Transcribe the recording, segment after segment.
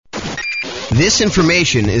This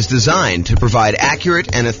information is designed to provide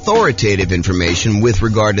accurate and authoritative information with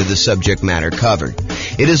regard to the subject matter covered.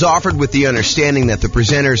 It is offered with the understanding that the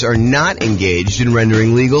presenters are not engaged in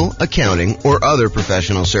rendering legal, accounting, or other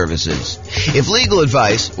professional services. If legal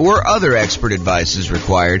advice or other expert advice is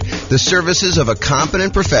required, the services of a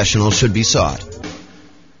competent professional should be sought.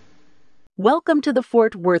 Welcome to the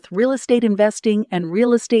Fort Worth Real Estate Investing and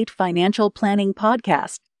Real Estate Financial Planning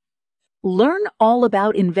Podcast. Learn all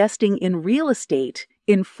about investing in real estate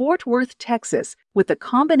in Fort Worth, Texas, with a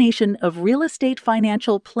combination of real estate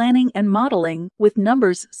financial planning and modeling with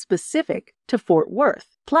numbers specific to Fort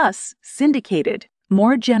Worth, plus syndicated,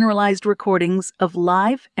 more generalized recordings of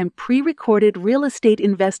live and pre-recorded real estate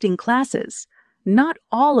investing classes, not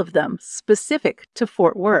all of them specific to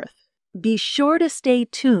Fort Worth. Be sure to stay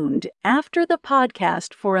tuned after the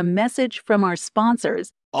podcast for a message from our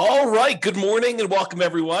sponsors. All right, good morning and welcome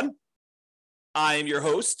everyone. I am your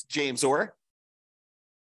host, James Orr.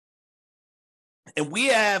 And we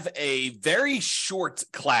have a very short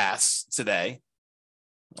class today,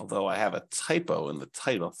 although I have a typo in the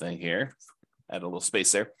title thing here. Add a little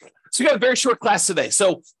space there. So we got a very short class today.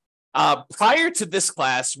 So prior to this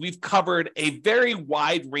class, we've covered a very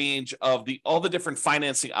wide range of all the different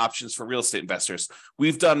financing options for real estate investors.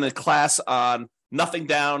 We've done a class on nothing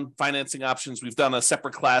down financing options. We've done a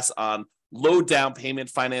separate class on low down payment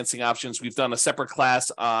financing options. We've done a separate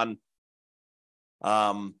class on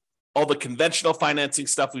all the conventional financing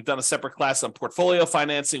stuff. We've done a separate class on portfolio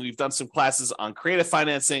financing. We've done some classes on creative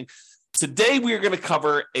financing. Today, we are going to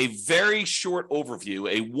cover a very short overview,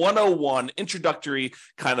 a 101 introductory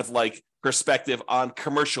kind of like perspective on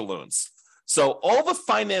commercial loans. So all the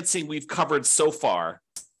financing we've covered so far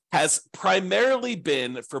has primarily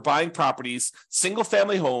been for buying properties,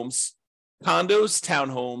 single-family homes, condos,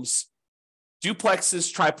 townhomes,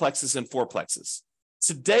 duplexes, triplexes, and fourplexes.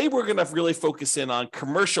 Today, we're going to really focus in on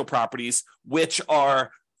commercial properties, which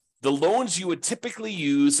are the loans you would typically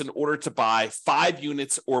use in order to buy 5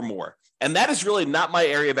 units or more. And that is really not my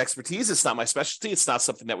area of expertise. It's not my specialty. It's not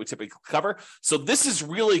something that we typically cover. So this is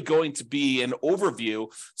really going to be an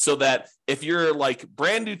overview so that if you're like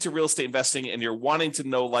brand new to real estate investing and you're wanting to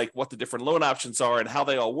know like what the different loan options are and how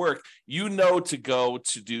they all work, you know to go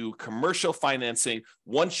to do commercial financing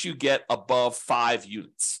once you get above 5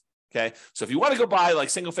 units. Okay, so if you want to go buy like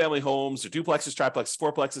single-family homes or duplexes, triplexes,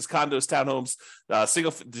 fourplexes, condos, townhomes,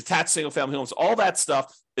 detached single-family homes, all that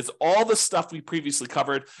stuff, it's all the stuff we previously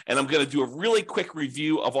covered. And I'm going to do a really quick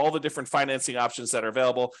review of all the different financing options that are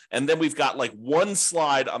available. And then we've got like one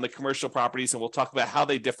slide on the commercial properties, and we'll talk about how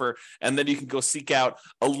they differ. And then you can go seek out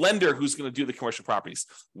a lender who's going to do the commercial properties.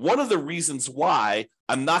 One of the reasons why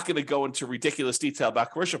I'm not going to go into ridiculous detail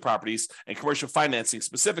about commercial properties and commercial financing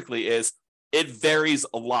specifically is it varies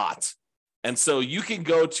a lot. And so you can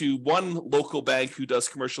go to one local bank who does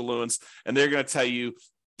commercial loans, and they're going to tell you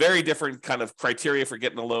very different kind of criteria for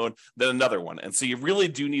getting a loan than another one. And so you really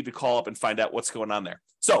do need to call up and find out what's going on there.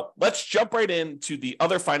 So let's jump right into the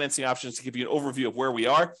other financing options to give you an overview of where we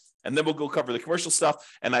are, and then we'll go cover the commercial stuff.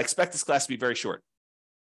 And I expect this class to be very short.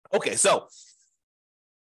 Okay, so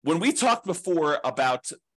when we talked before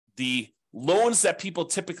about the loans that people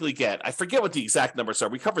typically get, I forget what the exact numbers are.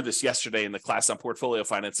 We covered this yesterday in the class on portfolio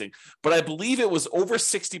financing, but I believe it was over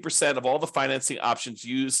 60% of all the financing options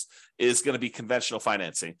used is going to be conventional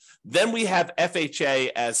financing. Then we have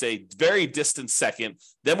FHA as a very distant second.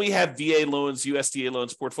 Then we have VA loans, USDA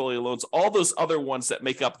loans, portfolio loans, all those other ones that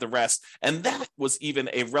make up the rest. And that was even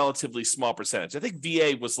a relatively small percentage. I think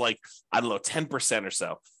VA was like, 10% or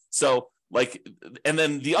so. So and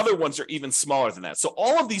then the other ones are even smaller than that. So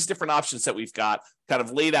all of these different options that we've got kind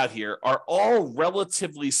of laid out here are all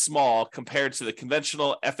relatively small compared to the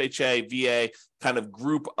conventional FHA, VA kind of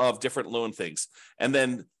group of different loan things. And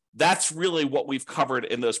then that's really what we've covered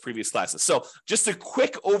in those previous classes. So just a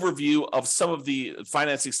quick overview of some of the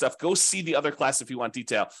financing stuff. Go see the other class if you want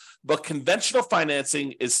detail. But conventional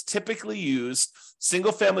financing is typically used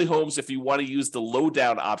single family homes if you want to use the low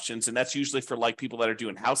down options. And that's usually for like people that are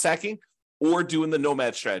doing house hacking or doing the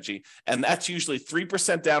nomad strategy. And that's usually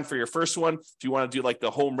 3% down for your first one, if you want to do like the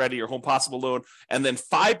home ready or home possible loan, and then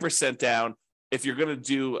 5% down if you're going to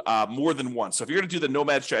do more than one. So if you're going to do the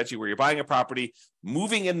nomad strategy where you're buying a property,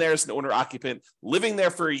 moving in there as an owner occupant, living there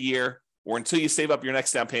for a year, or until you save up your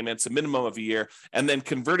next down payment, it's a minimum of a year, and then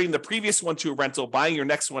converting the previous one to a rental, buying your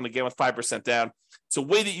next one again with 5% down. It's a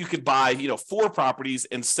way that you could buy, 4 properties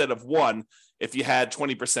instead of one if you had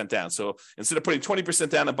 20% down. So instead of putting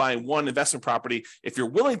 20% down and buying one investment property, if you're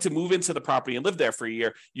willing to move into the property and live there for a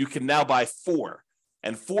year, you can now buy 4.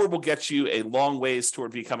 And 4 will get you a long ways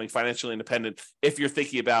toward becoming financially independent if you're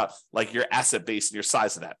thinking about like your asset base and your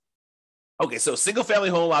size of that. Okay, so single family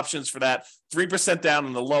home options for that, 3% down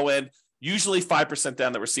on the low end, usually 5%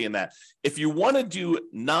 down that we're seeing that. If you want to do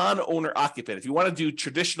non-owner occupant, if you want to do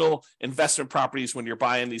traditional investment properties when you're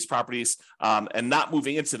buying these properties and not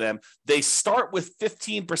moving into them, they start with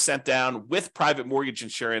 15% down with private mortgage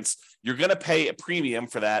insurance. You're going to pay a premium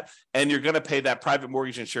for that, and you're going to pay that private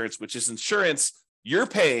mortgage insurance, which is insurance you're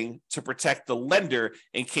paying to protect the lender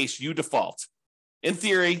in case you default. In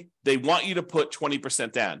theory, they want you to put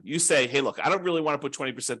 20% down. You say, hey, look, I don't really want to put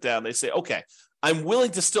 20% down. They say, okay, I'm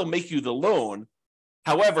willing to still make you the loan.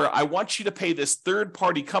 However, I want you to pay this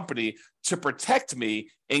third-party company to protect me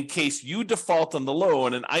in case you default on the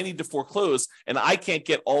loan and I need to foreclose and I can't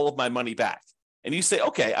get all of my money back. And you say,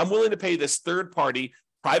 okay, I'm willing to pay this third-party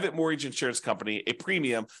private mortgage insurance company a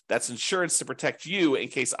premium that's insurance to protect you in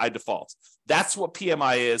case I default. That's what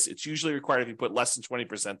PMI is. It's usually required if you put less than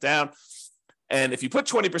 20% down. And if you put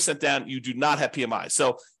 20% down, you do not have PMI.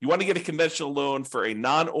 So you want to get a conventional loan for a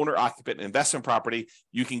non-owner occupant investment property.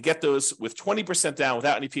 You can get those with 20% down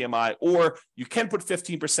without any PMI, or you can put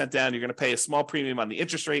 15% down. You're going to pay a small premium on the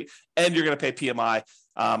interest rate, and you're going to pay PMI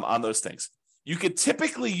on those things. You could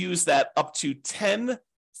typically use that up to 10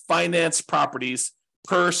 finance properties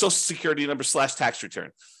per Social Security number / tax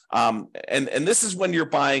return. And this is when you're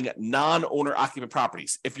buying non-owner occupant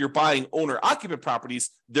properties. If you're buying owner occupant properties,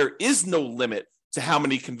 there is no limit to how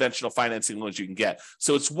many conventional financing loans you can get.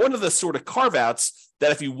 So it's one of the sort of carve-outs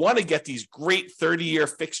that if you want to get these great 30-year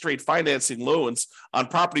fixed rate financing loans on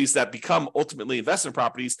properties that become ultimately investment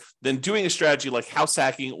properties, then doing a strategy like house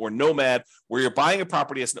hacking or Nomad, where you're buying a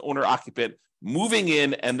property as an owner occupant, moving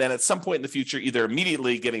in, and then at some point in the future, either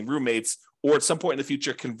immediately getting roommates or at some point in the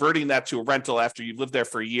future, converting that to a rental after you've lived there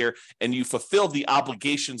for a year and you fulfill the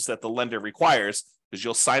obligations that the lender requires, because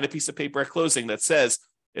you'll sign a piece of paper at closing that says,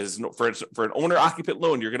 for an owner-occupant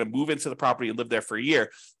loan, you're going to move into the property and live there for a year.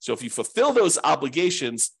 So if you fulfill those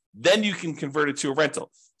obligations, then you can convert it to a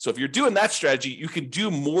rental. So if you're doing that strategy, you can do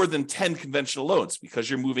more than 10 conventional loans because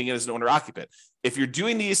you're moving in as an owner-occupant. If you're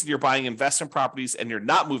doing these and you're buying investment properties and you're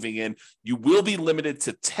not moving in, you will be limited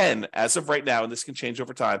to 10 as of right now, and this can change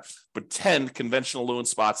over time, but 10 conventional loan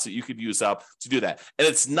spots that you could use up to do that. And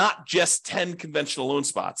it's not just 10 conventional loan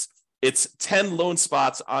spots. It's 10 loan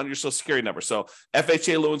spots on your Social Security number. So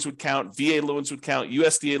FHA loans would count, VA loans would count,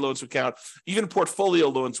 USDA loans would count, even portfolio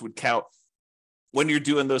loans would count when you're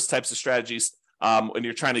doing those types of strategies, when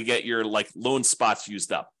you're trying to get your loan spots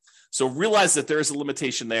used up. So realize that there is a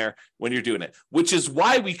limitation there when you're doing it, which is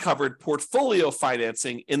why we covered portfolio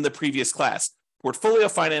financing in the previous class. Portfolio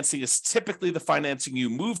financing is typically the financing you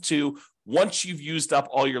move to once you've used up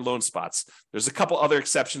all your loan spots. There's a couple other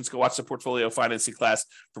exceptions. Go watch the portfolio financing class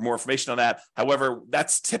for more information on that. However,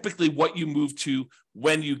 that's typically what you move to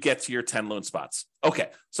when you get to your 10 loan spots. Okay,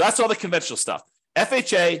 so that's all the conventional stuff.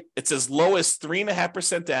 FHA, it's as low as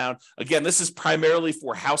 3.5% down. Again, this is primarily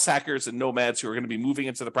for house hackers and nomads who are going to be moving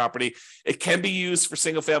into the property. It can be used for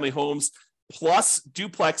single-family homes, plus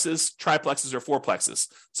duplexes, triplexes, or fourplexes.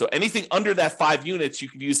 So anything under that 5 units, you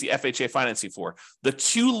can use the FHA financing for. The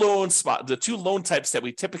two loan types that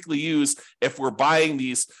we typically use if we're buying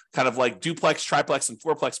these kind of like duplex, triplex, and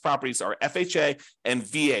fourplex properties are FHA and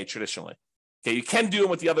VA traditionally. Okay, you can do them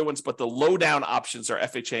with the other ones, but the low down options are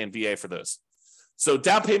FHA and VA for those. So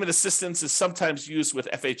down payment assistance is sometimes used with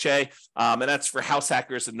FHA, and that's for house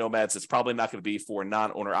hackers and nomads. It's probably not going to be for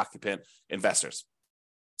non-owner occupant investors.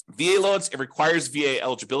 VA loans, it requires VA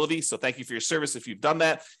eligibility. So thank you for your service if you've done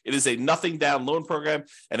that. It is a nothing down loan program.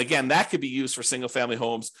 And again, that could be used for single family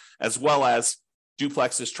homes as well as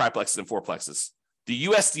duplexes, triplexes, and fourplexes. The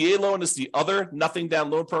USDA loan is the other nothing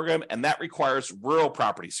down loan program, and that requires rural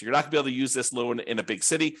property. So you're not going to be able to use this loan in a big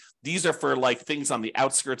city. These are for like things on the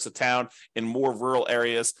outskirts of town in more rural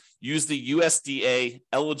areas. Use the USDA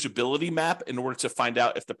eligibility map in order to find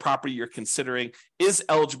out if the property you're considering is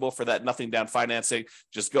eligible for that nothing down financing.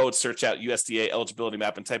 Just go and search out USDA eligibility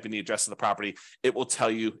map and type in the address of the property. It will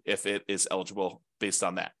tell you if it is eligible based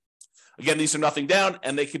on that. Again, these are nothing down,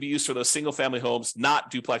 and they can be used for those single-family homes,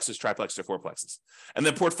 not duplexes, triplexes, or fourplexes. And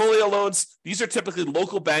then portfolio loans, these are typically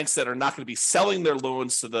local banks that are not going to be selling their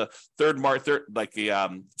loans to the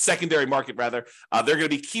secondary market, rather. They're going to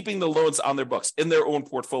be keeping the loans on their books in their own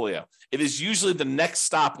portfolio. It is usually the next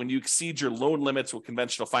stop when you exceed your loan limits with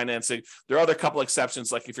conventional financing. There are other couple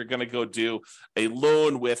exceptions, like if you're going to go do a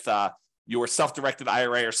loan with your self-directed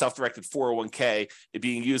IRA or self-directed 401k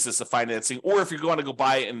being used as a financing, or if you're going to go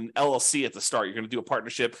buy an LLC at the start, you're going to do a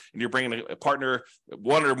partnership and you're bringing a partner,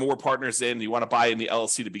 one or more partners in, you want to buy in the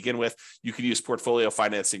LLC to begin with, you can use portfolio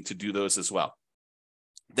financing to do those as well.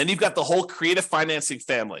 Then you've got the whole creative financing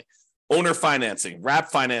family, owner financing,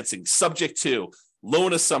 wrap financing, subject to.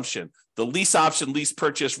 loan assumption, the lease option, lease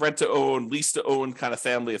purchase, rent to own, lease to own kind of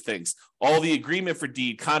family of things. All the agreement for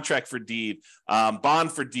deed, contract for deed,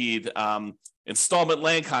 bond for deed, installment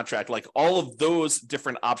land contract, like all of those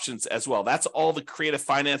different options as well. That's all the creative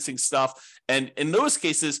financing stuff. And in those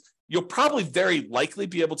cases, you'll probably very likely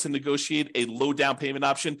be able to negotiate a low down payment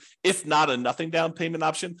option, if not a nothing down payment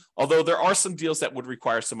option, although there are some deals that would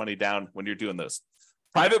require some money down when you're doing those.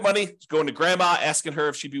 Private money, going to grandma, asking her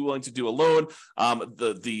if she'd be willing to do a loan.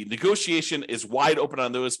 The negotiation is wide open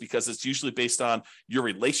on those because it's usually based on your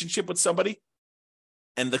relationship with somebody.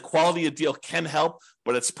 And the quality of deal can help,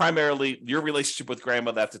 but it's primarily your relationship with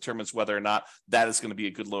grandma that determines whether or not that is going to be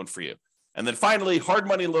a good loan for you. And then finally, hard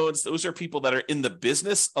money loans. Those are people that are in the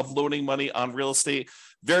business of loaning money on real estate,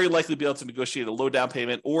 very likely be able to negotiate a low down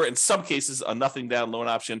payment, or in some cases, a nothing down loan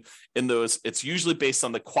option. In those, it's usually based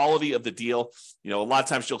on the quality of the deal. A lot of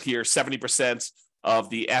times you'll hear 70% of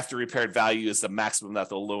the after repaired value is the maximum that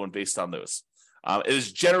they'll loan based on those. It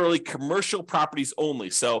is generally commercial properties only.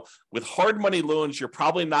 So with hard money loans, you're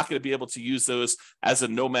probably not going to be able to use those as a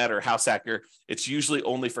nomad or house hacker. It's usually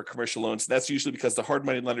only for commercial loans. That's usually because the hard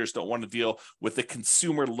money lenders don't want to deal with the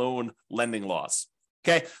consumer loan lending laws.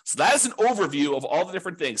 Okay, so that is an overview of all the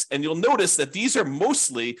different things. And you'll notice that these are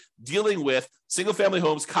mostly dealing with single family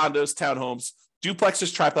homes, condos, townhomes,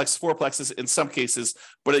 duplexes, triplexes, fourplexes in some cases,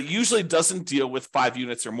 but it usually doesn't deal with 5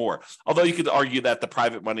 units or more. Although you could argue that the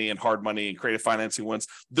private money and hard money and creative financing ones,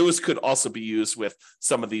 those could also be used with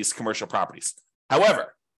some of these commercial properties.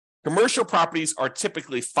 However, commercial properties are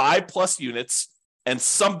typically 5+ units, and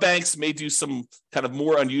some banks may do some kind of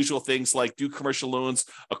more unusual things like do commercial loans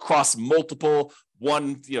across multiple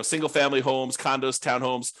single family homes, condos,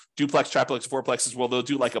 townhomes, duplex, triplex, fourplexes. Well, they'll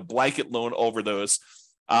do like a blanket loan over those.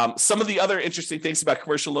 Some of the other interesting things about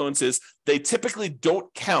commercial loans is they typically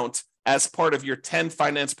don't count as part of your 10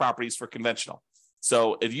 finance properties for conventional.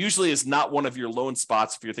 So it usually is not one of your loan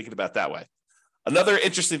spots if you're thinking about it that way. Another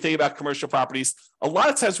interesting thing about commercial properties, a lot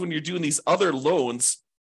of times when you're doing these other loans,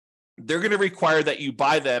 they're going to require that you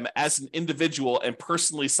buy them as an individual and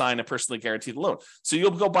personally sign and personally guarantee the loan. So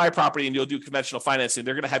you'll go buy a property and you'll do conventional financing.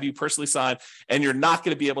 They're going to have you personally sign, and you're not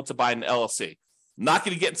going to be able to buy an LLC. Not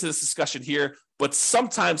going to get into this discussion here, but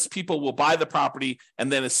sometimes people will buy the property,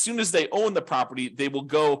 and then as soon as they own the property, they will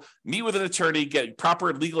go meet with an attorney, get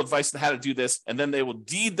proper legal advice on how to do this, and then they will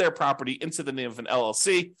deed their property into the name of an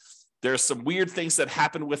LLC. There's some weird things that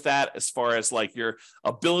happen with that as far as like your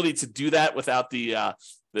ability to do that without the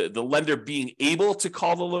lender being able to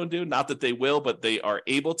call the loan due. Not that they will, but they are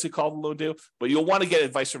able to call the loan due. But you'll want to get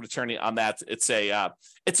advice from an attorney on that. It's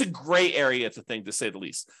a gray area to say the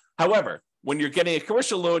least. However, when you're getting a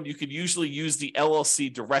commercial loan, you could usually use the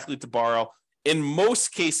LLC directly to borrow. In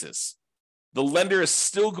most cases, the lender is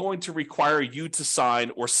still going to require you to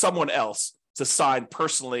sign or someone else to sign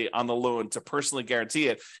personally on the loan to personally guarantee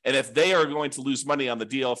it. And if they are going to lose money on the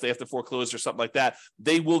deal, if they have to foreclose or something like that,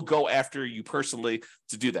 they will go after you personally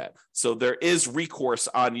to do that. So there is recourse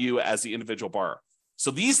on you as the individual borrower. So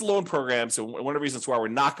these loan programs, and one of the reasons why we're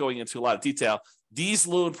not going into a lot of detail, these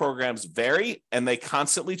loan programs vary and they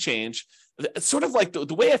constantly change. It's sort of like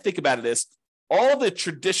the way I think about it is all the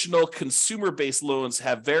traditional consumer-based loans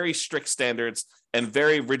have very strict standards and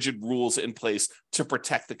very rigid rules in place to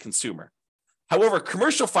protect the consumer. However,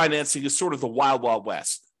 commercial financing is sort of the wild, wild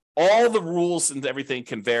west. All the rules and everything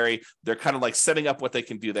can vary. They're kind of like setting up what they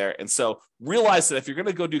can do there. And so realize that if you're going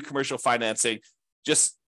to go do commercial financing,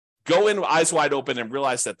 just go in eyes wide open and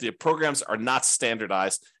realize that the programs are not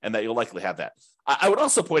standardized and that you'll likely have that. I would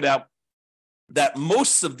also point out that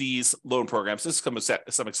most of these loan programs, there's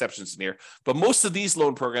some exceptions in here, but most of these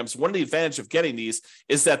loan programs, one of the advantages of getting these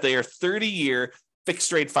is that they are 30-year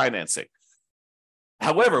fixed rate financing.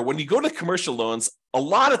 However, when you go to commercial loans, a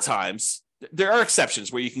lot of times there are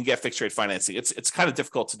exceptions where you can get fixed rate financing. It's kind of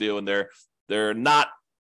difficult to do, and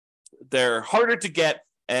they're harder to get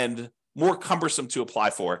and more cumbersome to apply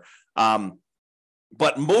for.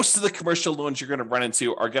 But most of the commercial loans you're going to run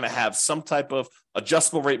into are going to have some type of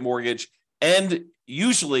adjustable rate mortgage and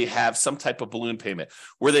usually have some type of balloon payment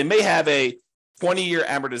where they may have a 20-year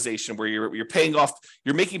amortization where you're paying off,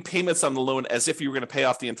 you're making payments on the loan as if you were going to pay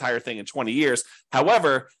off the entire thing in 20 years.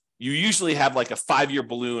 However, you usually have like a 5-year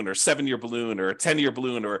balloon or 7-year balloon or a 10-year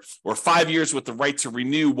balloon or 5 years with the right to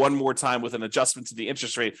renew one more time with an adjustment to the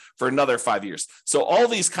interest rate for another 5 years. So all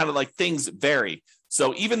these kind of like things vary.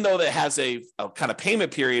 So even though that has a kind of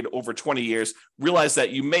payment period over 20 years, realize that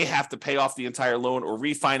you may have to pay off the entire loan or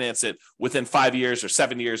refinance it within 5 years or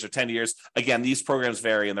 7 years or 10 years. Again, these programs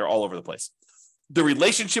vary and they're all over the place. The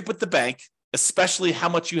relationship with the bank, especially how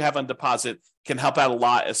much you have on deposit, can help out a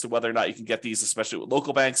lot as to whether or not you can get these, especially with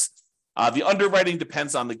local banks. The underwriting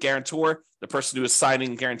depends on the guarantor, the person who is signing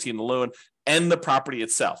and guaranteeing the loan, and the property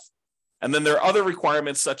itself. And then there are other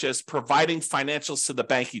requirements such as providing financials to the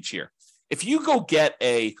bank each year. If you go get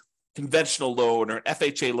a conventional loan or an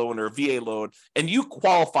FHA loan or a VA loan, and you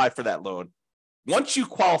qualify for that loan, once you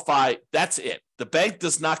qualify, that's it. The bank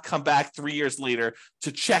does not come back 3 years later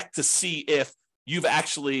to check to see if you've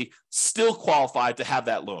actually still qualified to have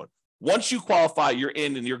that loan. Once you qualify, you're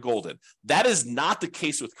in and you're golden. That is not the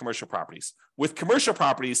case with commercial properties. With commercial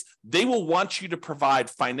properties, they will want you to provide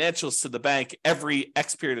financials to the bank every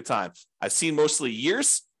X period of time. I've seen mostly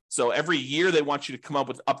years. So every year they want you to come up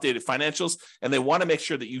with updated financials, and they want to make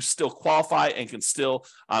sure that you still qualify and can still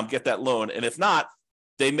get that loan. And if not,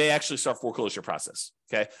 they may actually start foreclosure process.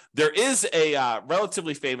 Okay. There is a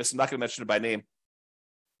relatively famous, I'm not going to mention it by name,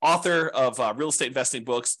 author of real estate investing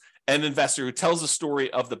books, an investor who tells the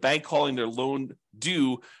story of the bank calling their loan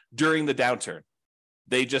due during the downturn.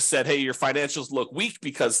 They just said, hey, your financials look weak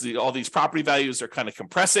because all these property values are kind of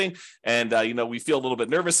compressing. And, we feel a little bit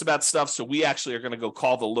nervous about stuff. So we actually are going to go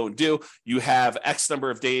call the loan due. You have X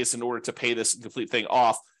number of days in order to pay this complete thing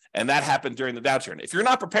off. And that happened during the downturn. If you're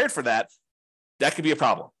not prepared for that, that could be a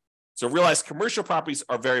problem. So realize commercial properties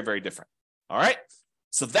are very, very different. All right.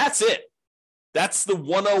 So that's it. That's the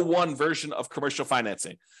 101 version of commercial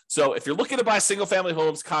financing. So if you're looking to buy single family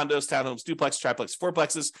homes, condos, townhomes, duplex, triplex,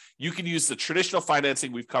 fourplexes, you can use the traditional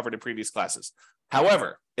financing we've covered in previous classes.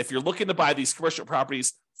 However, if you're looking to buy these commercial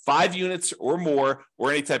properties, 5 units or more,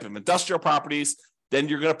 or any type of industrial properties, then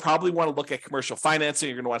you're going to probably want to look at commercial financing.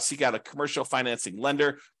 You're going to want to seek out a commercial financing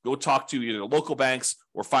lender. Go talk to either local banks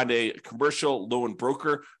or find a commercial loan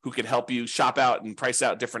broker who can help you shop out and price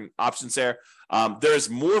out different options there. There's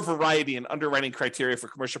more variety in underwriting criteria for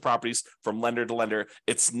commercial properties from lender to lender.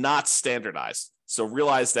 It's not standardized. So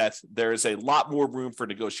realize that there is a lot more room for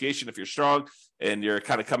negotiation if you're strong and you're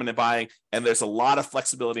kind of coming and buying. And there's a lot of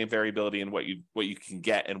flexibility and variability in what you can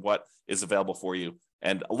get and what is available for you.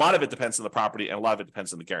 And a lot of it depends on the property and a lot of it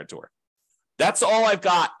depends on the guarantor. That's all I've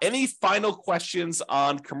got. Any final questions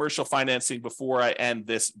on commercial financing before I end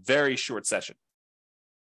this very short session?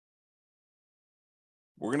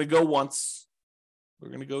 We're going to go once. We're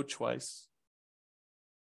going to go twice.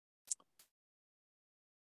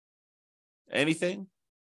 Anything?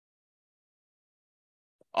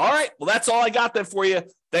 All right. Well, that's all I got then for you.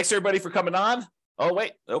 Thanks, everybody, for coming on. Oh,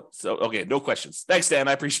 wait. Nope. So, okay. No questions. Thanks, Dan.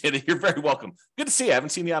 I appreciate it. You're very welcome. Good to see you. I haven't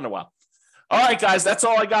seen you in a while. All right, guys. That's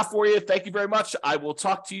all I got for you. Thank you very much. I will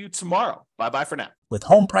talk to you tomorrow. Bye-bye for now. With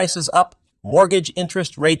home prices up, mortgage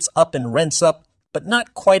interest rates up, and rents up, but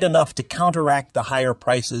not quite enough to counteract the higher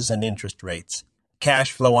prices and interest rates.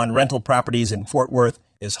 Cash flow on rental properties in Fort Worth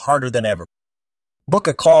is harder than ever. Book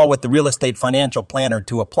a call with the Real Estate Financial Planner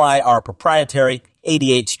to apply our proprietary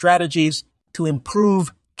 88 strategies to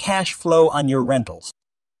improve cash flow on your rentals.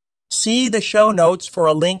 See the show notes for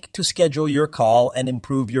a link to schedule your call and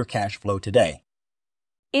improve your cash flow today.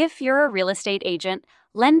 If you're a real estate agent,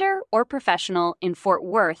 lender, or professional in Fort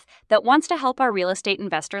Worth that wants to help our real estate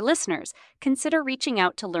investor listeners, consider reaching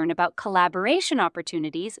out to learn about collaboration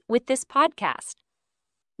opportunities with this podcast.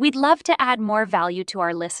 We'd love to add more value to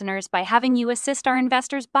our listeners by having you assist our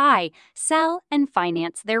investors buy, sell, and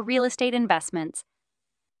finance their real estate investments.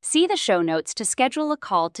 See the show notes to schedule a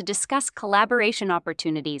call to discuss collaboration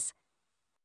opportunities.